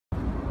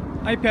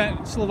Hi Pat,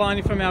 it's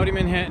Levani from Audi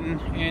Manhattan,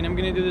 and I'm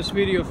going to do this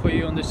video for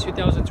you on this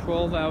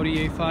 2012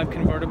 Audi A5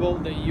 convertible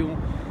that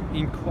you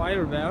inquired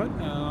about.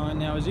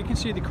 Now, as you can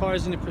see, the car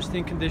is in a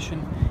pristine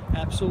condition,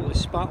 absolutely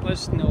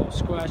spotless, no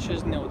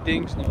scratches, no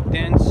dings, no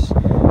dents.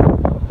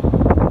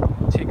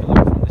 Take a look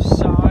from the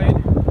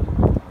side.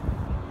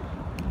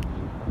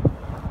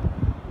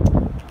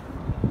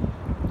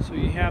 So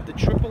you have the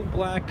triple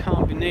black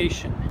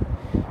combination.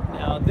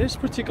 Now, this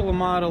particular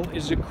model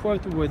is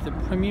equipped with the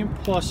Premium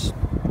Plus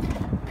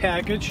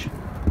package,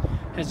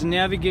 has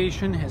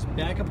navigation, has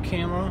backup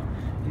camera,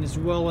 and as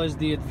well as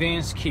the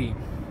advanced key.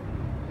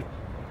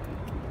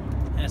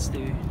 That's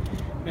the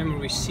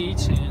memory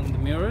seats and the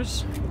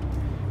mirrors.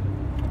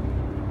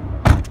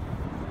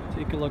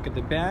 Take a look at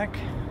the back.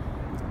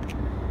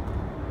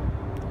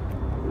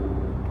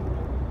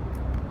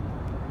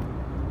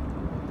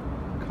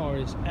 Car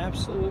is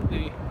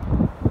absolutely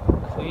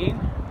clean.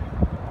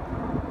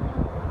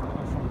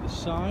 From the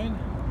side.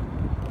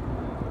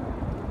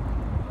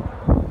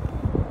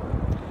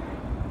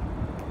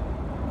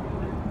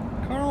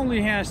 Car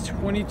only has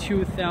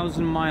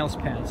 22,000 miles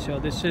passed, so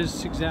this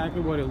is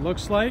exactly what it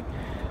looks like.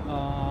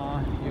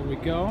 Here we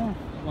go.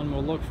 One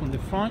more look from the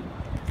front.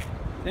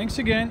 Thanks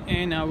again,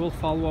 and I will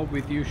follow up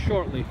with you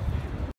shortly.